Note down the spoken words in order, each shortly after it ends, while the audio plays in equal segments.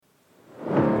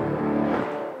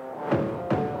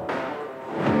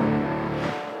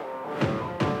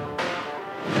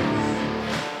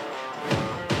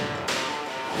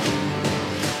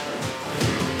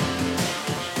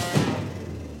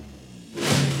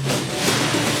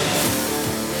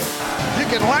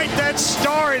can light that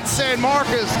star in San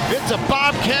Marcos. It's a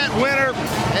Bobcat winner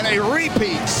and a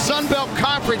repeat Sun Belt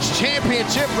Conference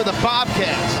championship for the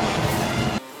Bobcats.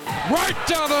 Right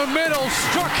down the middle,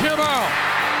 struck him out.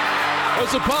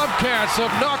 As the Bobcats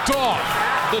have knocked off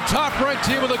the top-ranked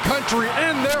team of the country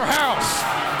in their house.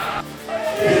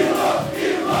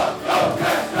 Go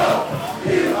Cats, go!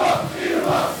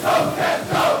 Go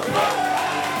Cats, go!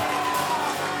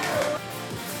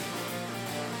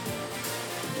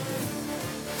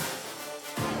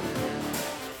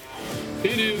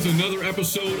 It is another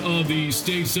episode of the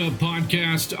State Sub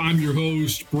Podcast. I'm your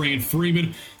host, Brant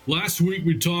Freeman. Last week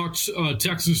we talked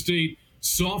Texas State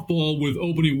softball with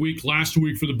opening week last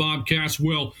week for the Bobcats.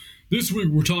 Well, this week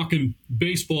we're talking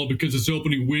baseball because it's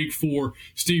opening week for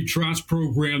Steve Trout's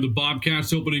program. The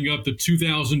Bobcats opening up the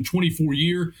 2024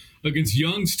 year against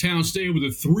Youngstown State with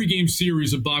a 3-game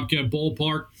series at Bobcat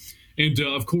Ballpark. And,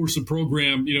 of course, the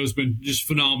program, has been just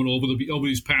phenomenal over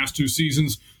these past 2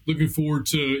 seasons. Looking forward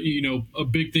to,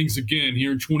 big things again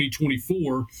here in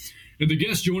 2024. And the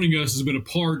guest joining us has been a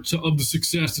part of the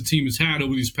success the team has had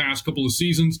over these past couple of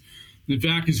seasons. In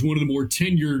fact, he's one of the more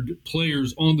tenured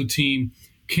players on the team.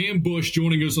 Cam Bush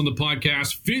joining us on the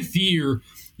podcast, 5th year,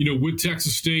 with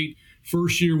Texas State.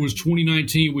 First year was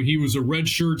 2019 when he was a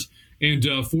redshirt. And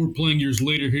 4 playing years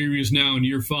later, here he is now in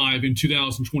year 5 in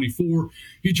 2024.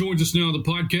 He joins us now on the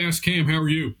podcast. Cam, how are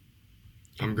you?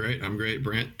 I'm great,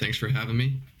 Brant. Thanks for having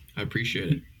me. I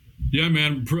appreciate it. Yeah,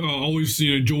 man. Always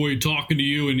enjoy talking to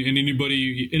you and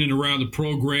anybody in and around the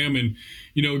program. And,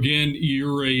 again,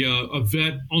 you're a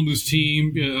vet on this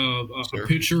team, a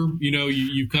pitcher.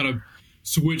 You kind of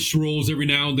switched roles every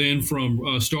now and then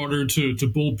from starter to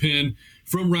bullpen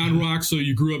from Round Rock. So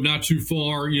you grew up not too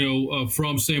far,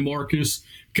 from San Marcos.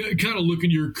 Kind of look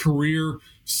at your career,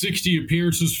 60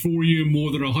 appearances for you,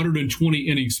 more than 120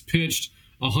 innings pitched,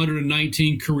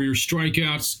 119 career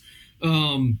strikeouts.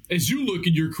 As you look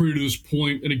at your career to this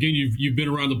point, and again, you've been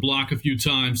around the block a few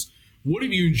times, what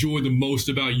have you enjoyed the most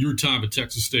about your time at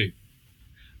Texas State?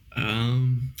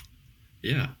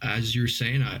 Yeah, as you were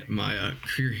saying, my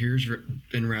career here has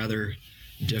been rather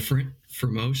different for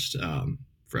most.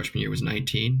 Freshman year was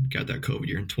 19, got that COVID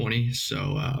year in 20.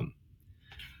 So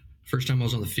first time I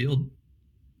was on the field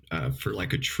for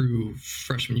like a true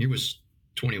freshman year was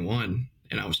 21,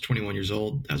 and I was 21 years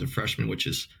old as a freshman, which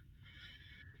is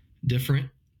different,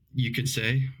 you could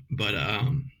say. But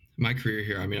my career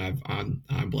here,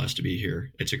 I'm blessed to be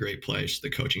here. It's a great place. The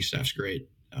coaching staff's great.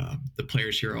 The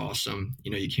players here are awesome.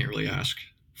 You can't really ask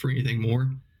for anything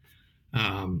more.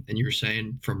 And you were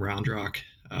saying from Round Rock,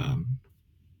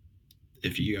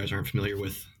 if you guys aren't familiar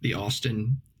with the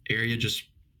Austin area, just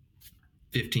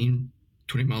 15,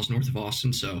 20 miles north of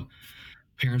Austin. So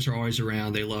parents are always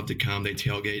around. They love to come. They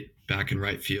tailgate back in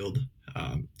right field.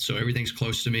 So everything's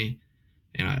close to me,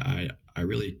 and I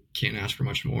really can't ask for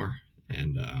much more.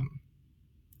 And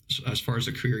so as far as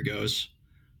the career goes,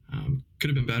 could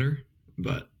have been better,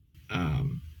 but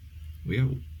we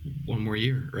got one more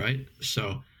year, right?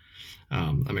 So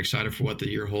I'm excited for what the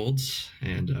year holds,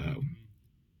 and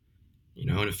in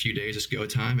a few days it's go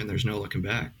time, and there's no looking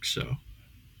back. So,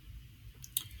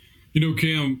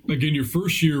 Cam, again, your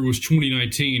first year was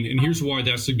 2019, and here's why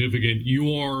that's significant.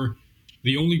 You are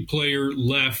the only player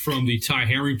left from the Ty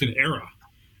Harrington era.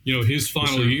 His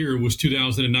final year was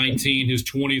 2019, his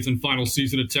 20th and final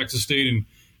season at Texas State, and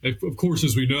of course,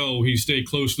 as we know, he stayed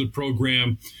close to the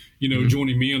program,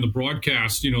 joining me on the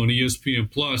broadcast, on ESPN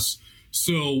Plus.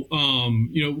 So,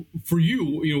 for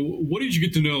you, what did you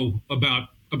get to know about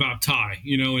Ty,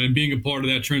 and being a part of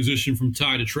that transition from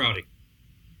Ty to Trouty?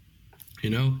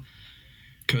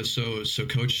 Because so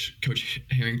Coach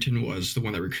Harrington was the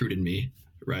one that recruited me,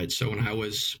 right? So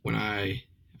when I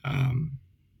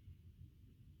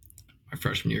my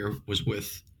freshman year was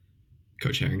with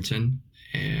Coach Harrington,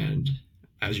 and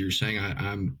as you were saying,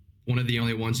 I'm one of the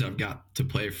only ones that I've got to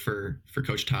play for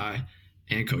Coach Ty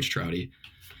and Coach Trouty.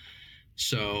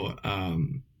 So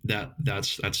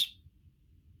that's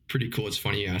pretty cool. It's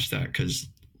funny you asked that, because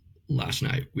last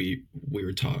night we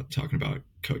were talking about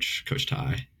Coach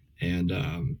Ty, and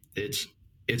it's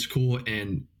cool,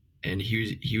 and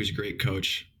he was a great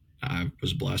coach. I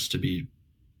was blessed to be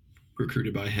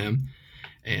recruited by him,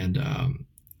 and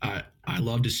I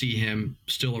love to see him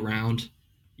still around.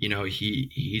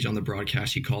 He's on the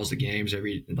broadcast. He calls the games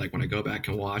when I go back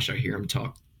and watch, I hear him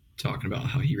talking about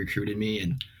how he recruited me,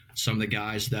 and some of the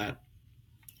guys that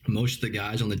most of the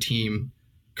guys on the team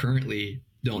currently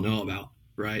don't know about,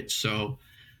 right? So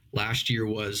last year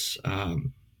was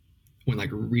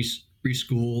when Reese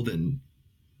Gould and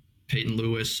Peyton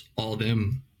Lewis, all of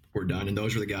them were done, and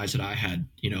those were the guys that I had,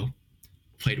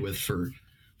 played with for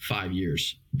 5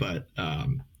 years. But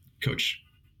Coach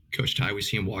Ty, we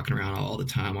see him walking around all the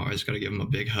time. I always got to give him a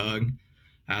big hug,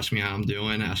 ask me how I'm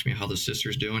doing, ask me how the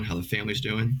sister's doing, how the family's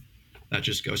doing. That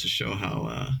just goes to show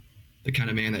how the kind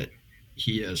of man that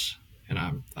he is. And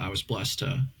I was blessed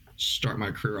to start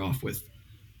my career off with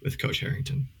Coach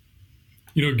Harrington.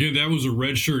 Again, that was a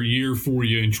redshirt year for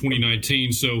you in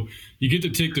 2019. So you get to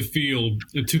take the field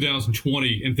in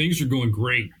 2020, and things are going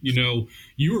great. You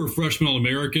were a freshman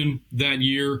All-American that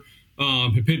year.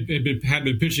 Had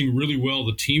been pitching really well.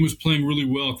 The team was playing really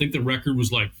well. I think the record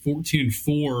was like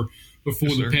 14-4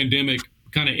 before the pandemic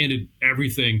kind of ended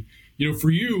everything. For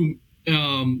you,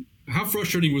 how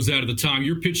frustrating was that at the time?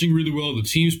 You're pitching really well, the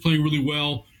team's playing really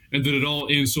well, and then it all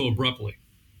ends so abruptly.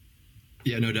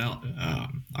 Yeah, no doubt.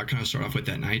 I kind of start off with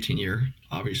that 19 year.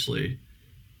 Obviously,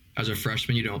 as a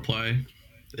freshman, you don't play,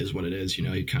 is what it is.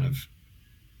 You kind of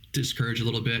discourage a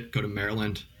little bit. Go to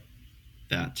Maryland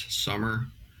that summer,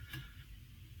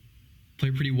 play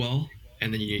pretty well,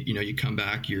 and then you come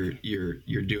back. You're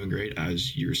doing great.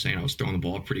 As you were saying, I was throwing the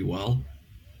ball pretty well.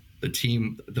 The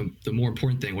team, the more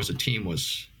important thing was that team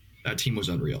was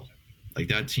unreal. Like,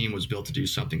 that team was built to do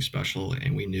something special,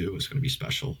 and we knew it was going to be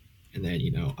special. And then,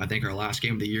 I think our last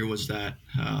game of the year was that,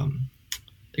 I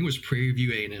think it was Prairie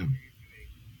View A&M.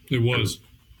 It was.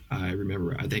 I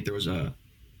remember. I think there was a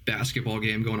basketball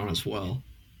game going on as well.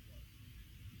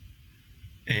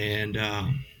 And,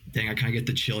 dang, I kind of get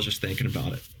the chills just thinking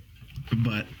about it.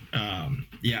 But,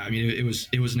 yeah, I mean,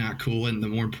 it was not cool. And the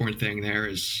more important thing there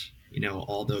is,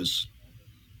 all those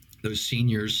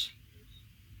seniors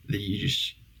that you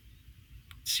just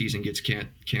season gets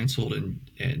canceled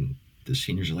and the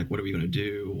seniors are like, what are we going to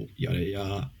do? Yada,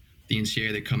 yada. The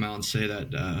NCAA, they come out and say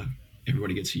that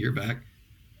everybody gets a year back,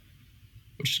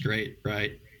 which is great,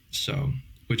 right? So,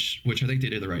 which I think they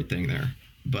did the right thing there.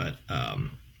 But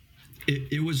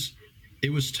it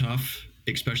was tough,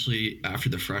 especially after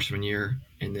the freshman year.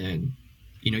 And then,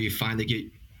 you finally get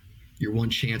your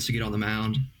one chance to get on the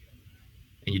mound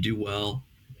and you do well.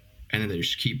 And then they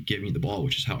just keep giving you the ball,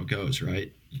 which is how it goes,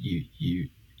 right? You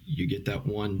get that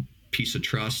one piece of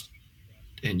trust,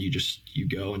 and you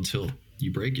go until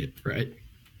you break it, right?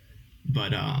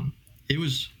 But it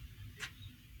was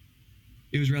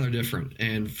rather different,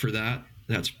 and for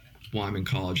that's why I'm in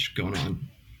college, going on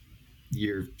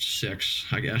year 6,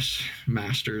 I guess,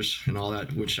 masters and all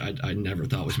that, which I never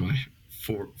thought was my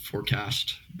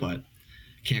forecast, but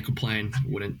can't complain.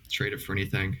 Wouldn't trade it for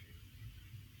anything.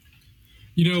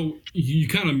 You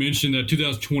kind of mentioned that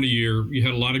 2020 year, you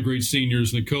had a lot of great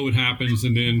seniors, and the COVID happens,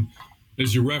 and then,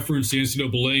 as you referenced, the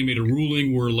NCAA made a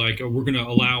ruling where, we're going to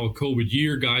allow a COVID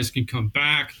year, guys can come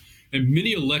back, and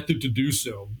many elected to do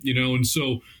so, and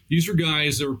so these are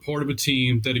guys that were part of a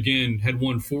team that, again, had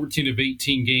won 14 of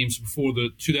 18 games before the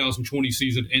 2020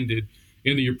 season ended.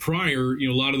 In the year prior,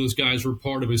 a lot of those guys were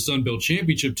part of a Sun Belt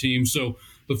championship team, so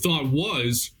the thought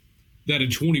was that in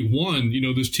 21,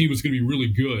 this team was going to be really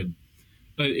good.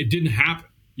 It didn't happen.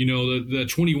 The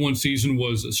 21 season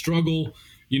was a struggle,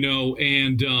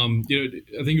 and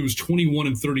I think it was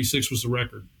 21-36 was the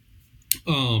record.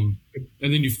 And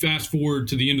then you fast forward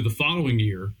to the end of the following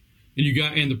year,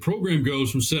 and the program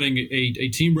goes from setting a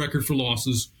team record for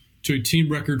losses to a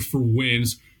team record for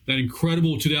wins. That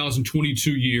incredible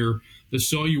 2022 year that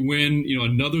saw you win,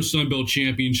 another Sun Belt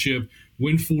championship,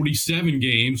 win 47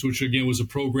 games, which again was a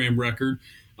program record.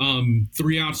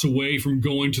 3 outs away from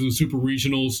going to the Super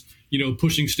Regionals,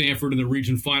 pushing Stanford in the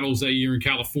region finals that year in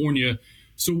California.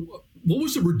 So what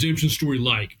was the redemption story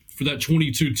like for that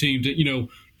 22 team to,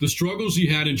 the struggles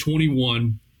you had in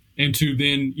 21 and to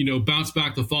then, bounce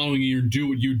back the following year and do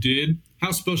what you did?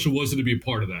 How special was it to be a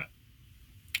part of that?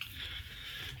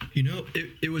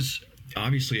 It was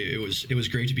obviously it was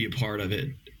great to be a part of it.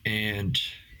 And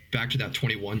back to that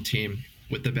 21 team,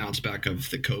 with the bounce back of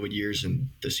the COVID years and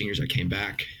the seniors that came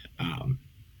back,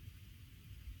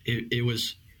 it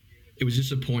was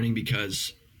disappointing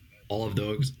because all of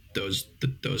those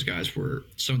guys were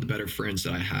some of the better friends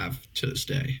that I have to this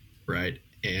day, right?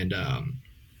 And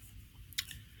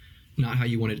not how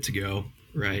you wanted it to go,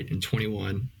 right? In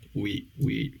 21, we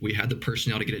had the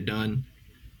personnel to get it done,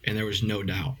 and there was no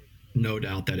doubt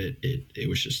that it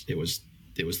was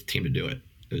the team to do it.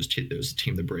 It was the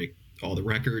team to break all the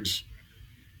records.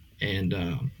 And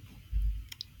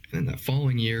then that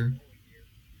following year,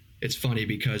 it's funny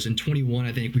because in 21,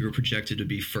 I think we were projected to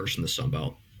be first in the Sun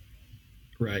Belt,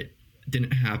 right? It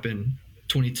didn't happen.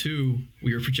 22,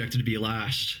 we were projected to be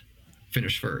last,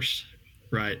 finished first,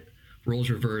 right?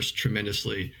 Roles reversed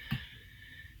tremendously.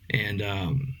 And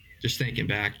just thinking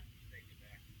back,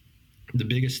 the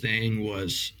biggest thing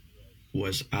was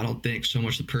was, I don't think so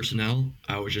much the personnel.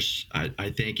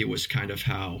 I think it was kind of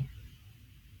how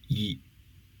we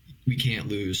can't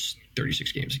lose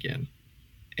 36 games again.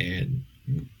 And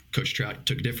Coach Trout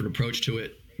took a different approach to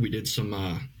it. We did some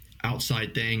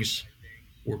outside things,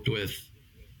 worked with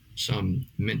some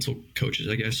mental coaches,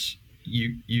 I guess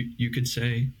you could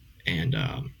say, and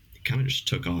it kind of just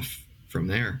took off from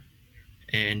there.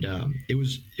 And it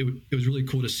was really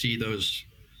cool to see those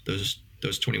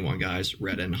 21 guys,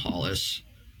 Redden, Hollis,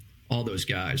 all those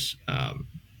guys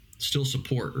still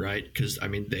support, right? Because I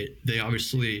mean, they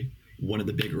obviously wanted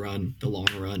the big run, the long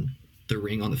run, the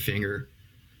ring on the finger,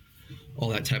 all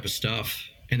that type of stuff,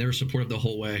 and they were supportive the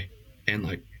whole way. And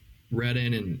like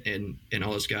Redden and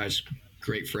all those guys,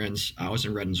 great friends. I was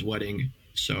in Redden's wedding,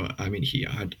 so I mean,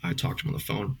 I talked to him on the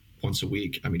phone once a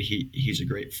week. I mean, he's a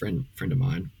great friend of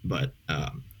mine. But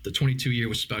the 22 year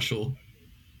was special,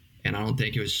 and I don't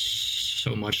think it was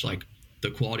so much like the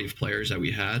quality of players that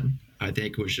we had. I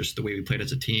think it was just the way we played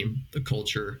as a team, the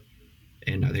culture,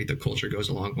 and I think the culture goes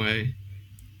a long way.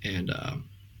 And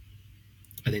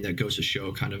I think that goes to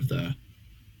show kind of the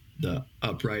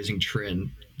uprising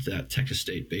trend that Texas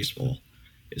State baseball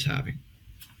is having.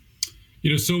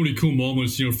 So many cool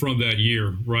moments, from that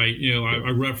year, right?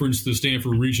 I referenced the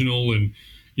Stanford Regional and,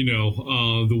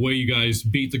 the way you guys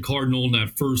beat the Cardinal in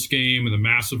that first game and the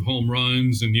massive home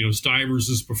runs, and,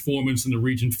 Stivers' performance in the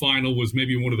region final was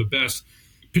maybe one of the best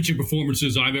pitching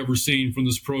performances I've ever seen from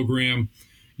this program,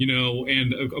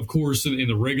 and of course in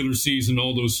the regular season,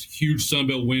 all those huge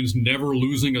Sunbelt wins, never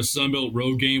losing a Sunbelt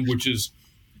road game,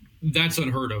 that's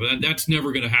unheard of. That's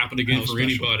never going to happen again for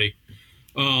anybody.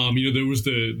 There was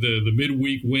the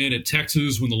midweek win at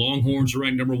Texas when the Longhorns were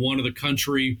ranked number 1 in the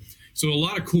country. So a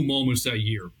lot of cool moments that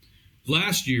year.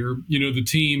 Last year, the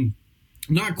team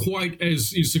not quite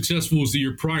as successful as the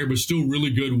year prior, but still really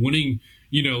good, winning,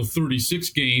 36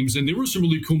 games. And there were some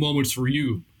really cool moments for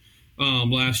you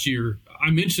last year. I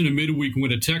mentioned a midweek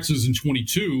win at Texas in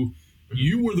 22.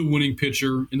 You were the winning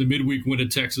pitcher in the midweek win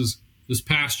at Texas this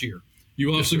past year.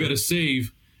 You also got a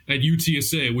save at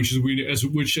UTSA,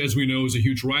 which as we know is a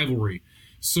huge rivalry.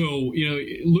 So,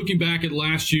 looking back at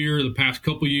last year, the past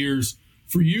couple of years,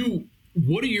 for you,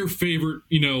 what are your favorite,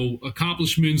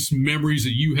 accomplishments, memories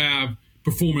that you have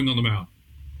performing on the mound?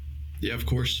 Yeah, of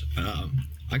course.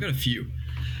 I got a few.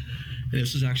 And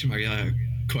this is actually my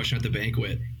question at the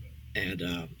banquet. And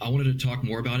I wanted to talk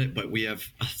more about it, but we have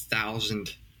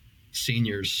 1,000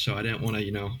 seniors, so I didn't want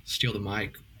to, steal the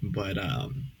mic. But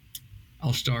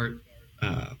I'll start.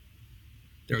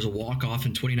 There was a walk-off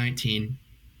in 2019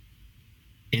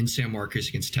 in San Marcos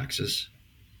against Texas,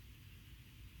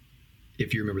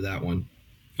 if you remember that one.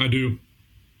 I do.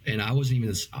 And I wasn't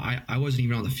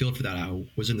even on the field for that. I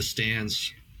was in the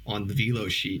stands on the velo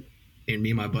sheet, and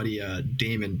me and my buddy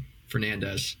Damon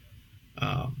Fernandez, we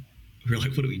were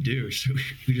like, what do we do? So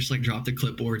we just dropped the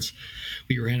clipboards.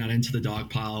 We ran out into the dog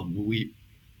pile. We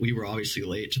were obviously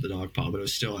late to the dog pile, but it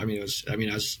was still,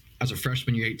 as a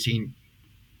freshman, you're 18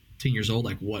 years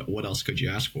old, what else could you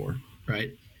ask for,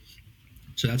 right?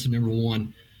 So that's number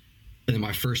one. And then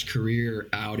my first career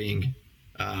outing,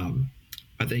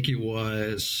 I think it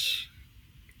was,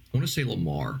 I want to say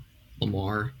Lamar.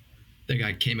 That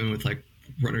guy came in with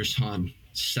runners on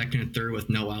second and third with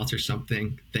no outs or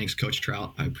something. Thanks, Coach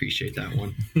Trout. I appreciate that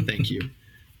one. Thank you.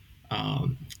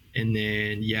 And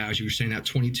then, as you were saying, that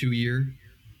 22 year,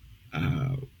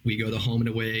 we go the home and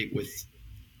away with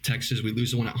Texas. We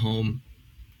lose the one at home,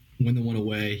 win the one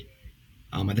away.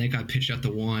 I think I pitched at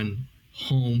the one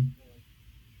home.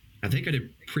 I think I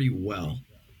did pretty well.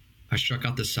 I struck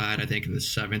out the side, I think, in the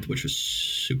 7th, which was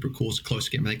super cool. It's a close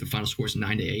game. I think the final score is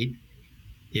 9-8.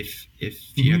 If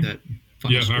you had that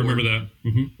final score. I remember that.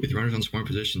 Mm-hmm. With runners on scoring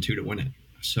position, too, to win it.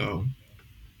 So,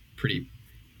 pretty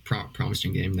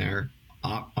promising game there.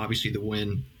 Obviously, the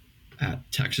win at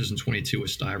Texas in 22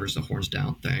 with Stivers, the horns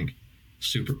down thing.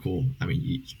 Super cool.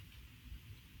 You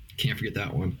can't forget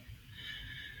that one.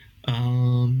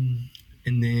 And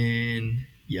then,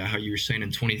 how you were saying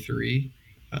in 23,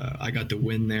 I got the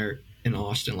win there in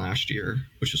Austin last year,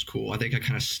 which was cool. I think I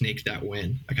kind of snaked that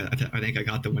win. I think I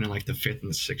got the win in the 5th and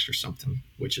the 6th or something,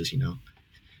 which is,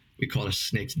 we call it a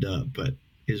snake's dub, but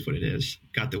is what it is.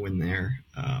 Got the win there.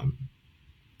 And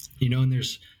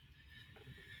there's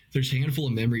a handful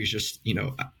of memories just,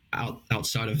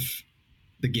 outside of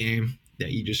the game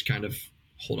that you just kind of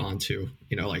hold on to,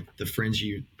 the friends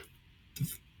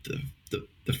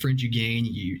the friends you gain,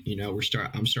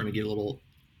 I'm starting to get a little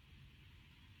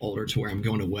older to where I'm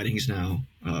going to weddings now,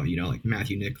 like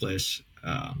Matthew Nicholas,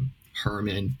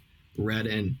 Herman,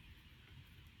 Redden,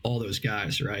 all those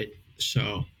guys, right?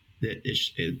 So that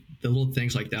the little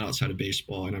things like that outside of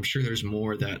baseball, and I'm sure there's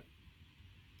more that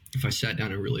if I sat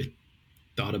down and really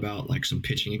thought about, like some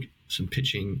pitching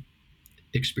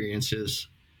experiences,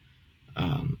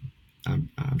 I'm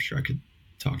sure I could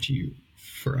talk to you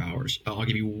for hours. I'll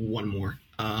give you one more.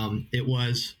 It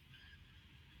was,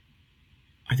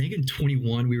 I think in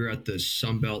 21, we were at the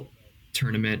Sun Belt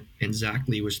tournament, and Zach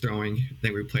Lee was throwing. I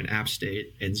think we were playing App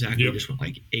State, and Zach Lee just went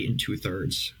like 8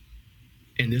 2/3.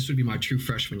 And this would be my true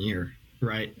freshman year,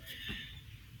 right?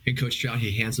 And Coach Trout,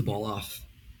 he hands the ball off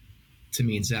to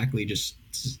me, and Zach Lee just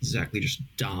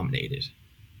dominated.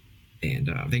 And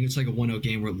I think it's like a 1-0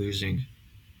 game we're losing,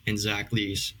 and Zach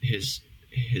Lee's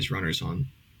his runners on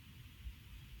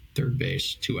third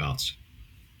base, 2 outs.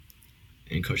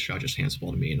 And Coach Trout just hands the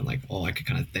ball to me, and like all I could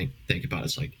kind of think about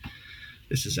is like,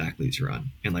 this is Zach Lee's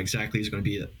run, and like Zach Lee's going to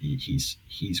be he's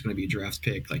going to be a draft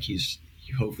pick. Like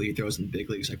hopefully he throws in the big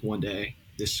leagues like one day.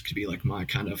 This could be like my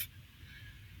kind of,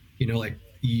 like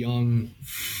young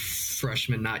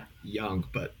freshman, not young,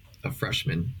 but a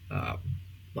freshman,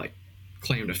 like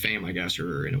claim to fame, I guess,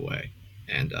 or in a way.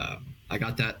 And I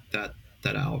got that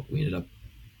out. We ended up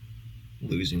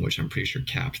losing, which I'm pretty sure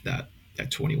capped that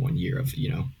 21 year of,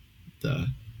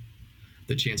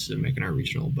 the chances of making our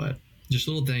regional. But just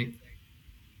little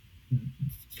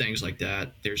things like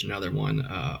that. There's another one.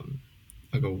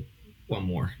 I'll go one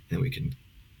more and then we can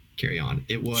carry on.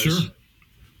 It was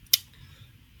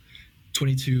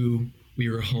 22. We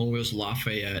were home. It was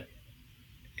Lafayette,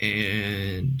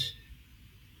 and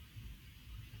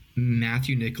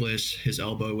Matthew Nicholas, his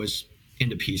elbow was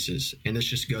into pieces. And this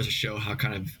just goes to show how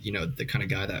kind of, the kind of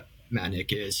guy that Matt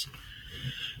Nick is.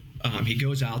 He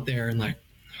goes out there and like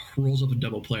rolls up a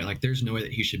double play. Like there's no way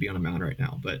that he should be on a mound right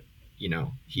now, but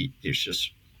it's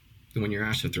just when you're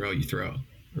asked to throw, you throw,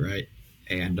 right?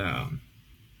 And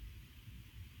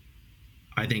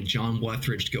I think John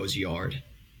Wethridge goes yard,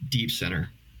 deep center,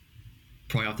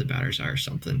 probably off the batter's eye or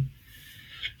something.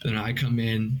 Then I come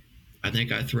in, I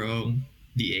think I throw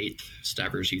the 8th,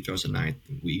 Stavros, he throws the 9th,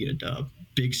 we get a dub.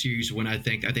 Big series win. I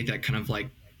think that kind of like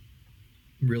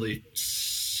really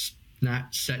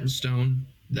not set in stone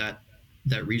that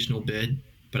regional bid,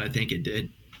 but I think it did.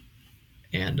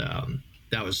 And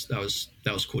that was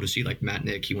cool to see. Like Matt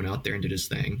Nick, he went out there and did his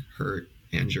thing, hurt,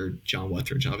 injured. John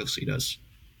Wethridge obviously does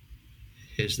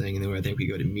his thing, and then I think we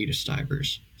go to meet a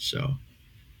Stivers. So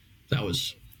that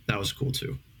was cool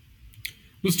too.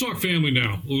 Let's talk family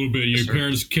now a little bit. Your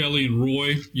parents, Kelly and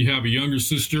Roy. You have a younger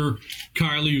sister,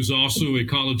 Kylie, who's also a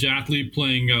college athlete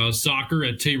playing soccer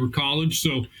at Tabor College.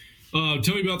 So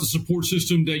tell me about the support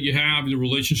system that you have, the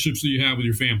relationships that you have with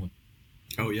your family.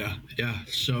 Oh, yeah.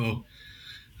 So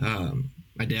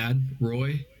my dad,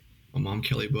 Roy, my mom,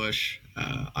 Kelly Bush.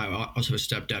 I also have a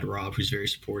stepdad, Rob, who's very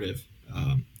supportive.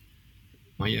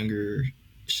 My younger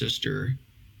sister,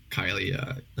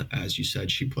 Kylie, as you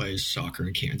said, she plays soccer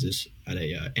in Kansas at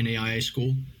a NAIA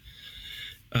school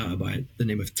by the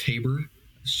name of Tabor,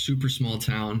 super small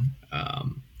town.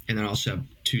 And then I also have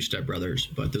 2 stepbrothers.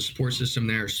 But the support system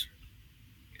there is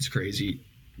crazy.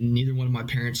 Neither one of my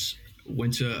parents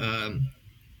went to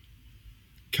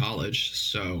college.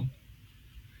 So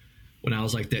when I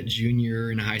was like that junior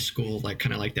in high school, like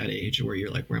kind of like that age where you're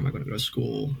like, where am I going to go to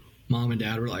school? Mom and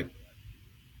dad were like,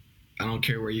 I don't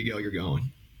care where you go, you're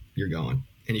going.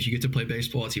 And if you get to play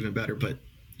baseball, it's even better, but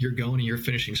you're going and you're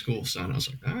finishing school, son. I was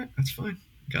like, all right, that's fine.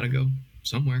 Got to go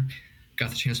somewhere. Got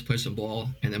the chance to play some ball.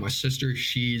 And then my sister,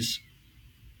 she's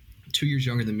 2 years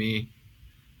younger than me.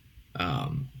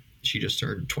 She just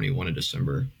turned 21 in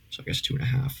December. So I guess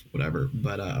 2.5, whatever.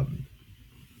 But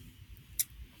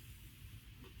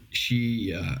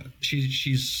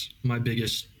she's my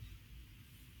biggest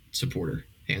supporter,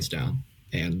 hands down.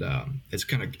 And it's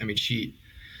kind of, I mean, she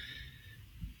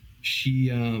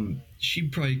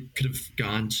probably could have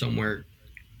gone somewhere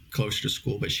closer to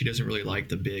school, but she doesn't really like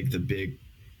the big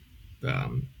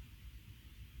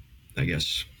I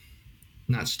guess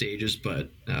not stages, but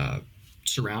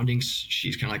surroundings.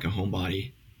 She's kind of like a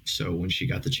homebody. So when she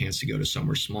got the chance to go to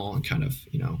somewhere small and kind of,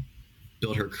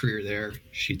 build her career there,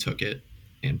 she took it.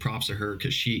 And props to her,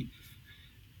 because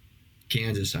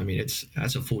Kansas, I mean,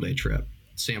 that's a full day trip.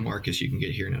 San Marcos, you can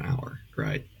get here in an hour,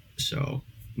 right? So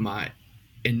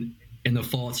in the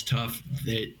fall, it's tough.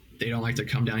 They don't like to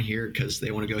come down here because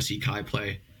they want to go see Kai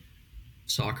play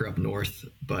soccer up north.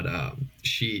 But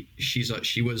she still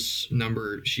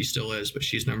is, but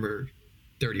she's number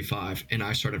 35, and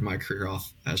I started my career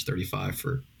off as 35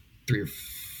 for 3 or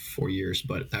 4 years.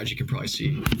 But as you can probably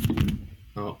see,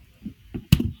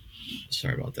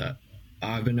 sorry about that.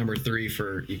 I've been number 3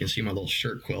 for, you can see my little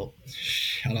shirt quilt.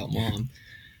 Shout out, Mom.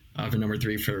 I've been number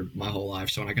 3 for my whole life.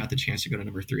 So when I got the chance to go to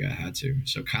number 3, I had to.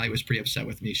 So Kylie was pretty upset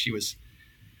with me. She was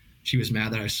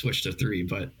mad that I switched to 3,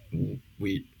 but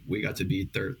we got to be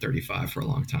 35 for a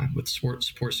long time. With support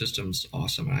systems,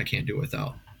 awesome. And I can't do it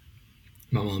without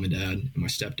my mom and dad and my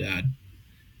stepdad.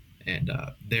 And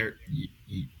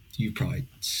you've probably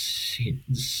seen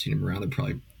them around. They're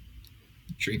probably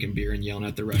drinking beer and yelling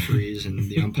at the referees and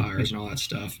the umpires and all that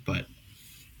stuff. But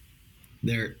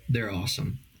they're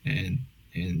awesome, and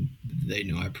they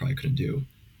know I probably couldn't do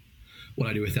what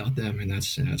I do without them, and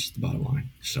that's the bottom line.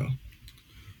 So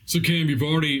Cam, you've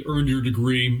already earned your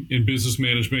degree in business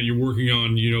management. You're working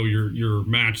on your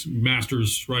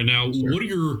master's right now. Sure. What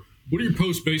are your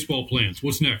post baseball plans?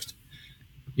 What's next?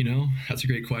 That's a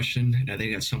great question, and I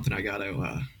think that's something I got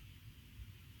to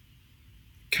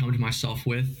come to myself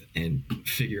with and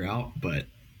figure out. But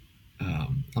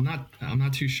I'm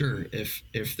not too sure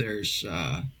if there's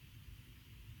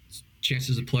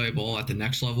chances to play ball at the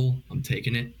next level. I'm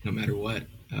taking it no matter what.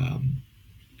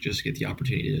 Just get the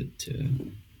opportunity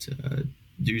to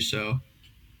do so,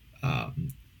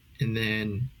 and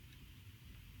then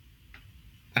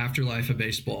afterlife of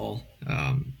baseball.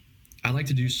 I like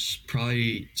to do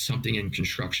probably something in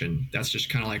construction. That's just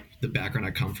kind of like the background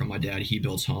I come from. My dad, he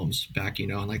builds homes back, in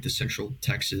like the Central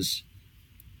Texas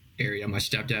area. My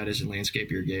stepdad is in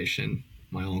landscape irrigation.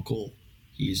 My uncle,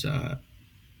 he's a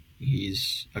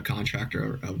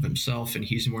contractor of himself, and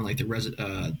he's more like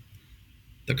the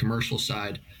commercial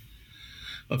side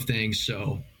of things.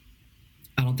 So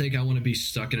I don't think I want to be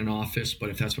stuck in an office,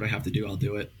 but if that's what I have to do, I'll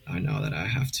do it. I know that I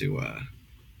have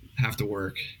to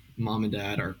work. Mom and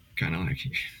dad are kind of like,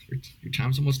 your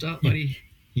time's almost up, buddy.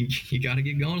 You got to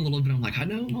get going a little bit. I'm like, I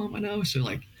know, Mom, I know. So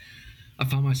like, I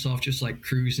find myself just like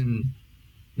cruising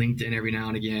LinkedIn every now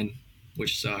and again,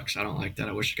 which sucks. I don't like that.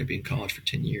 I wish I could be in college for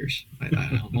 10 years.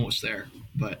 I'm almost there,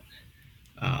 but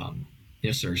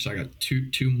yes, sir. So I got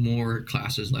two more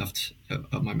classes left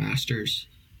of my master's,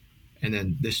 and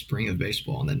then this spring of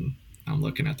baseball, and then I'm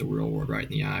looking at the real world right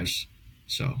in the eyes.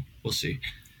 So we'll see.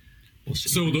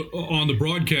 So on the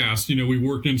broadcast, we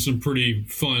worked in some pretty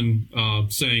fun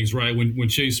sayings, right? When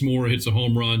Chase Mora hits a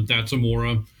home run, that's a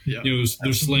Mora. Yeah, there's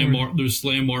Slam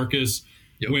Marcus.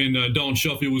 Yep. When Don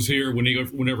Sheffield was here,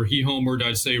 whenever he homered,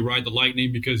 I'd say ride the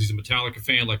lightning because he's a Metallica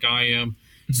fan like I am.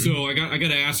 Mm-hmm. So I got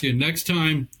to ask you, next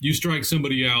time you strike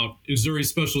somebody out, is there a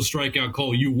special strikeout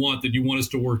call you want us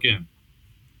to work in?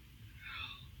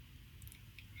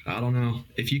 I don't know.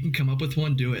 If you can come up with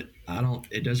one, do it.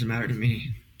 It doesn't matter to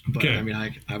me. But okay. I mean,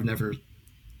 I've never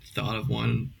thought of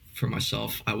one for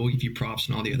myself. I will give you props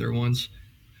on all the other ones.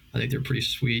 I think they're pretty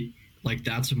sweet. Like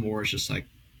that's a Mora. It's just like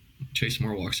Chase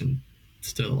Moore walks into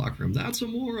the locker room. That's a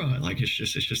Mora. Like it's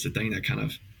just a thing that kind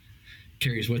of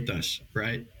carries with us,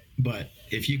 right? But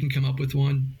if you can come up with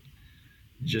one,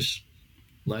 just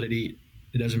let it eat.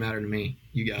 It doesn't matter to me.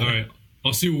 You got it. All right.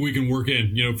 I'll see what we can work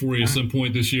in, for you at some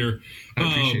point this year. I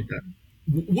appreciate that.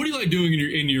 What do you like doing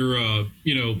in your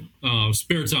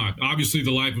spare time? Obviously,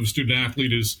 the life of a student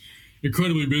athlete is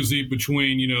incredibly busy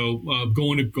between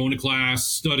going to class,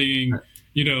 studying.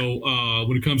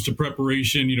 When it comes to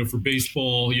preparation, for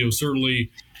baseball,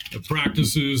 certainly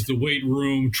practices, the weight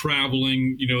room,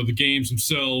 traveling, the games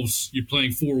themselves. You're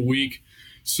playing 4 a week,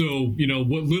 so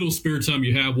what little spare time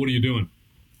you have, what are you doing?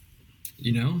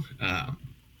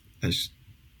 As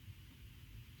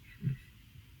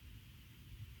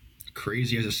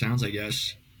crazy as it sounds, I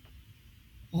guess,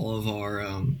 all of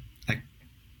our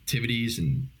activities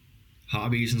and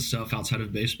hobbies and stuff outside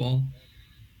of baseball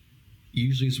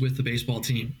usually is with the baseball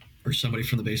team or somebody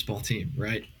from the baseball team,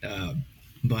 right?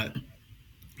 But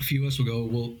a few of us will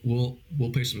go.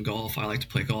 We'll play some golf. I like to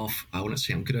play golf. I wouldn't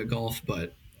say I'm good at golf,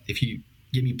 but if you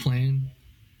get me playing,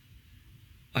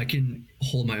 I can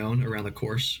hold my own around the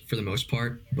course for the most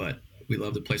part. But we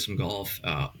love to play some golf.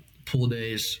 Pool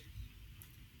days.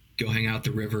 Go hang out at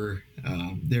the river.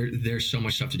 There's so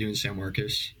much stuff to do in San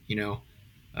Marcos.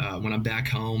 When I'm back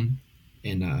home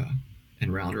in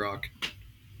Round Rock,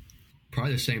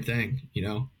 probably the same thing.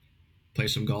 Play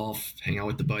some golf, hang out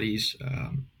with the buddies.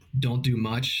 Don't do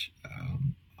much.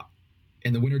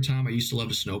 In the wintertime, I used to love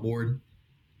to snowboard.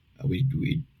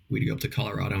 We'd go up to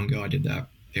Colorado and go. I did that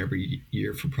every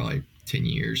year for probably 10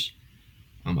 years.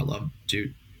 I love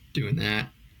doing that.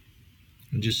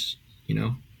 And just,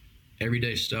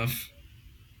 everyday stuff.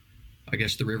 I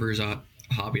guess the river is a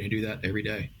hobby. I do that every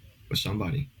day with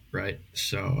somebody, right?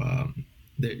 So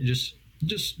just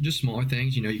smaller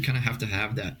things. You kind of have to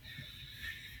have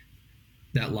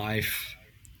that life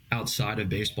outside of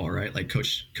baseball, right? Like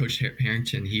Coach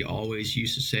Harrington, he always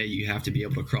used to say you have to be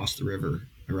able to cross the river,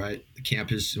 right? The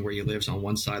campus and where you live is on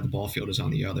one side, the ball field is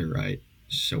on the other, right?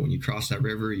 So when you cross that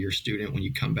river, you're a student. When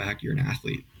you come back, you're an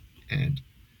athlete. And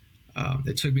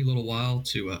it took me a little while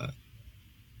to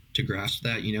grasp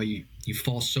that. You know, you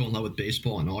fall so in love with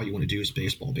baseball, and all you want to do is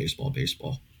baseball, baseball,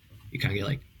 baseball. You kind of get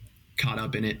like caught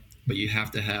up in it, but you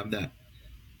have to have that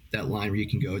line where you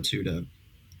can go to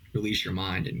release your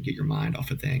mind and get your mind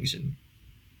off of things and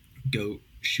go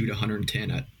shoot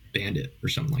 110 at Bandit or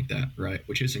something like that, right?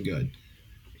 Which isn't good,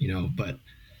 you know, but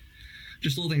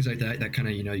just little things like that kind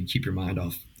of, you know, you keep your mind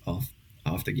off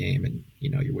the game, and, you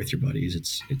know, you're with your buddies.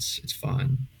 It's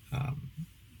fun.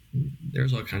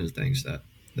 There's all kinds of things that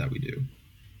we do.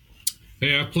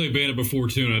 Hey, I've played Bandit before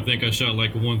too, and I think I shot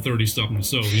like 130 something.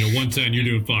 So, you know, 110, you're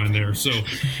doing fine there. So,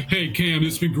 hey, Cam,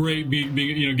 it's been great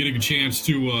getting a chance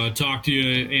to talk to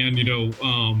you and, you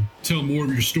know, tell more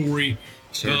of your story.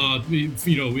 Sure.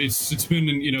 You know, it's been,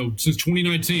 you know, since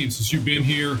 2019, since you've been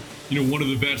here, you know, one of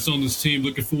the vets on this team.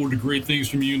 Looking forward to great things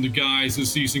from you and the guys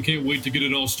this season. Can't wait to get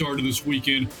it all started this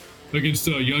weekend against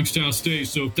Youngstown State.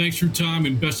 So thanks for your time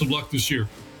and best of luck this year.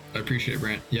 I appreciate it,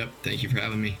 Brant. Yep. Thank you for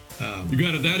having me. You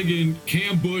got it. That again,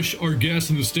 Cam Bush, our guest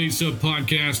in the State Sub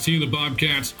podcast, team of the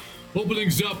Bobcats,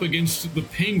 openings up against the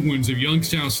Penguins of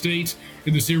Youngstown State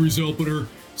in the series opener,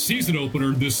 season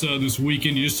opener this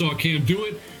weekend. You just saw Cam do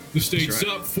it. The State's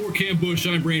right. up. For Cam Bush,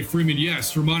 I'm Brant Freeman.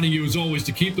 Yes, reminding you as always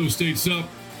to keep those States up,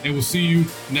 and we'll see you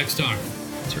next time.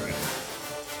 That's right.